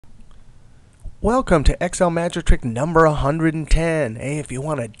Welcome to Excel Magic Trick number 110. Hey, if you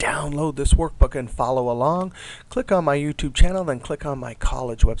want to download this workbook and follow along, click on my YouTube channel, then click on my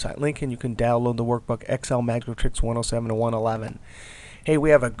college website link, and you can download the workbook Excel Magic Tricks 107 to 111. Hey,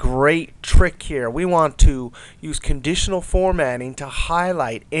 we have a great trick here. We want to use conditional formatting to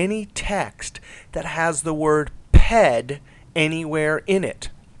highlight any text that has the word PED anywhere in it.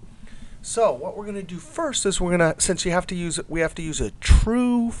 So what we're going to do first is since we have to use a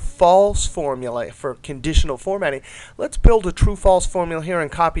true-false formula for conditional formatting, let's build a true-false formula here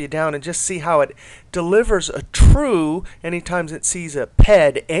and copy it down and just see how it delivers a true anytime it sees a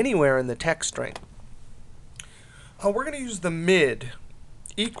PED anywhere in the text string. We're going to use the mid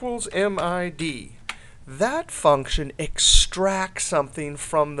equals MID. That function extracts something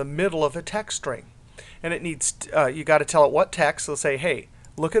from the middle of a text string, and it needs you got to tell it what text. So say, hey,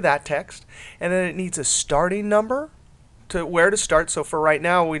 look at that text, and then it needs a starting number to where to start. So for right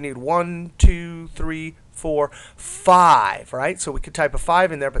now, we need 1, 2, 3, 4, 5, right? So we could type a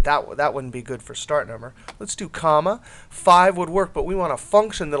 5 in there, but that wouldn't be good for start number. Let's do comma. 5 would work, but we want a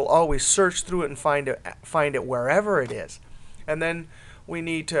function that'll always search through it and find it wherever it is. And then we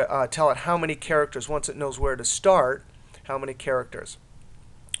need to tell it how many characters. Once it knows where to start, how many characters.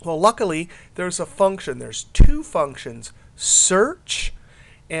 Well, luckily, there's a function. There's two functions, search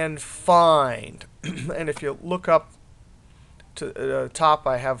and find. And if you look up to the top,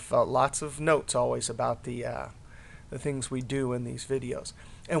 I have lots of notes always about the things we do in these videos.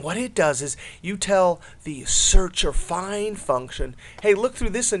 And what it does is you tell the search or find function, hey, look through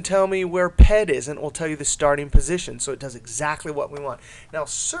this and tell me where PED is, and it will tell you the starting position. So it does exactly what we want. Now,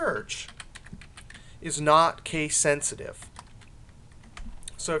 search is not case sensitive.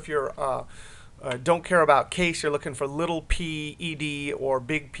 So if you're don't care about case, you're looking for little p ed or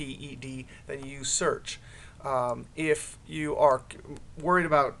big P ed, then you use search. If you are worried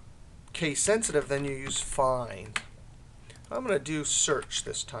about case sensitive, then you use find. I'm going to do search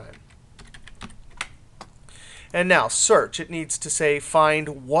this time. And now search, it needs to say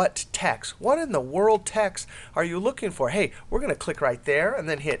find what text. What in the world text are you looking for? Hey, we're going to click right there and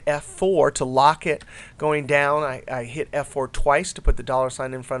then hit F4 to lock it going down. I hit F4 twice to put the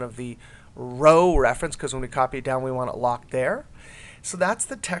 $ in front of the row reference, because when we copy it down, we want it locked there. So that's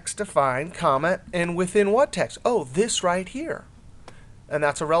the text defined, comma, and within what text? Oh, this right here. And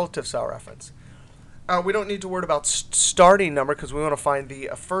that's a relative cell reference. We don't need to worry about starting number because we want to find the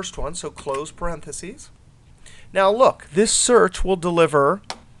first one, so close parentheses. Now look, this search will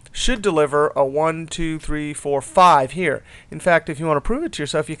should deliver a 1, 2, 3, 4, 5 here. In fact, if you want to prove it to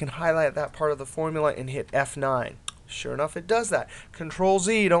yourself, you can highlight that part of the formula and hit F9. Sure enough, it does that. Control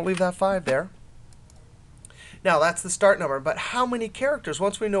Z, don't leave that 5 there. Now that's the start number, but how many characters?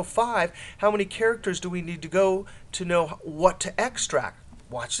 Once we know 5, how many characters do we need to go to know what to extract?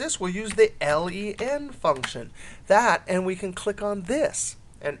 Watch this. We'll use the len function. That, and we can click on this,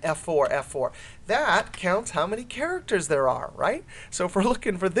 and F4, F4. That counts how many characters there are, right? So if we're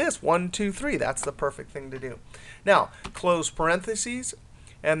looking for this, 1, 2, 3, that's the perfect thing to do. Now, close parentheses,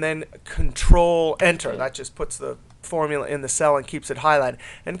 and then Control Enter. That just puts the formula in the cell and keeps it highlighted.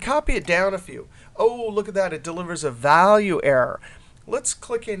 And copy it down a few. Oh, look at that. It delivers a value error. Let's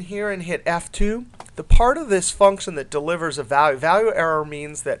click in here and hit F2. The part of this function that delivers a value error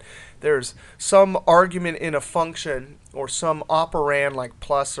means that there's some argument in a function or some operand like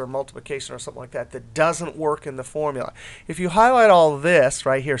plus or multiplication or something like that that doesn't work in the formula. If you highlight all this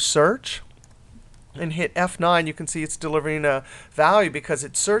right here, search, and hit F9, you can see it's delivering a value because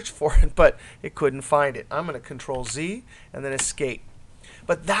it searched for it, but it couldn't find it. I'm going to Control Z and then escape.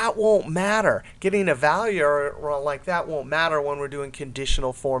 But that won't matter. Getting a value error like that won't matter when we're doing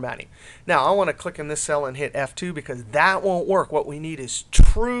conditional formatting. Now, I want to click in this cell and hit F2 because that won't work. What we need is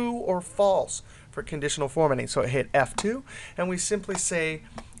true or false for conditional formatting. So I hit F2, and we simply say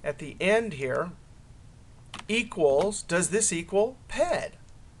at the end here, equals, does this equal PED?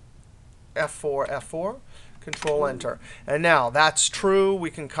 F4, F4, Control Enter. And now that's true.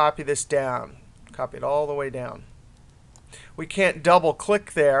 We can copy this down. Copy it all the way down. We can't double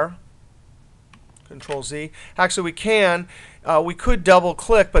click there. Control Z. Actually, we can. We could double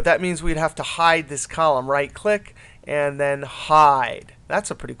click, but that means we'd have to hide this column. Right click and then hide.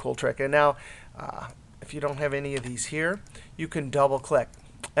 That's a pretty cool trick. And now, if you don't have any of these here, you can double click.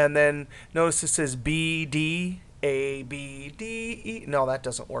 And then notice it says B, D, A, B, D, E. No, that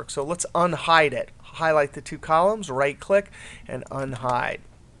doesn't work. So let's unhide it. Highlight the two columns, right click, and unhide.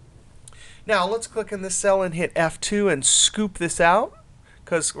 Now let's click in this cell and hit F2 and scoop this out,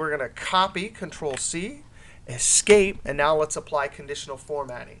 because we're going to copy, Control C, escape, and now let's apply conditional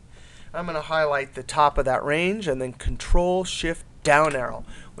formatting. I'm going to highlight the top of that range and then Control Shift down arrow.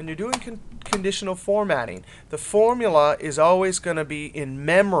 When you're doing conditional formatting, the formula is always going to be in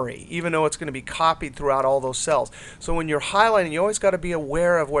memory, even though it's going to be copied throughout all those cells. So when you're highlighting, you always got to be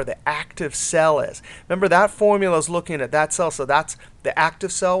aware of where the active cell is. Remember, that formula is looking at that cell, so that's the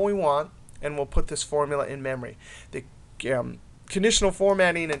active cell we want, and we'll put this formula in memory. The conditional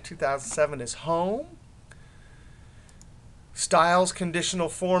formatting in 2007 is home. Styles conditional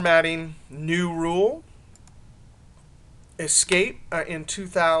formatting, new rule. Escape in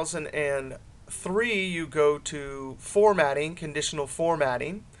 2003, you go to formatting, conditional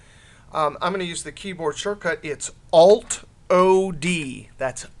formatting. I'm going to use the keyboard shortcut. It's Alt-O-D.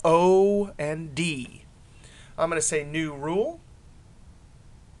 That's O and D. I'm going to say new rule.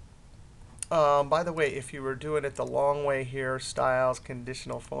 By the way, if you were doing it the long way here, styles,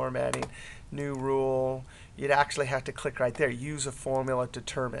 conditional formatting, new rule, you'd actually have to click right there. Use a formula,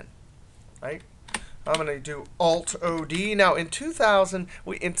 determine. Right? I'm going to do Alt-O-D. Now, in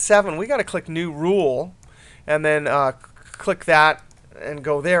 2007, we got to click New Rule, and then click that and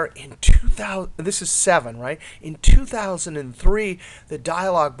go there. In 2000, this is 7, right? In 2003, the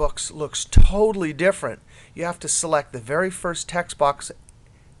dialog box looks totally different. You have to select the very first text box.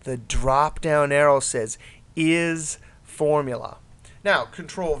 The drop-down arrow says Is Formula. Now,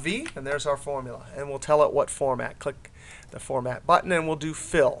 Control-V, and there's our formula. And we'll tell it what format. Click the Format button, and we'll do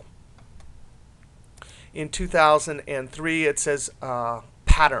Fill. In 2003, it says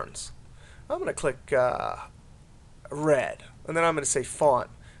Patterns. I'm going to click Red. And then I'm going to say Font.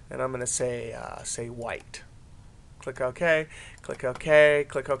 And I'm going to say White. Click OK. Click OK.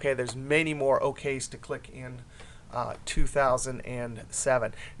 Click OK. There's many more OKs to click in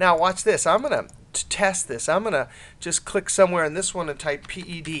 2007. Now, watch this. I'm going to test this. I'm going to just click somewhere in this one and type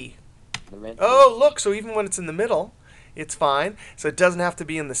PED. Oh, look. So even when it's in the middle, it's fine. So it doesn't have to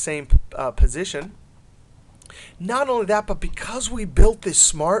be in the same position. Not only that, but because we built this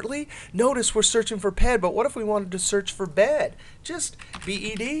smartly, notice we're searching for PED. But what if we wanted to search for bed? Just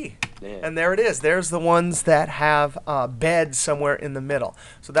BED. Yeah. And there it is. There's the ones that have bed somewhere in the middle.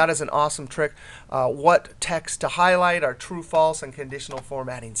 So that is an awesome trick. What text to highlight are true, false, and conditional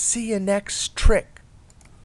formatting. See you next trick.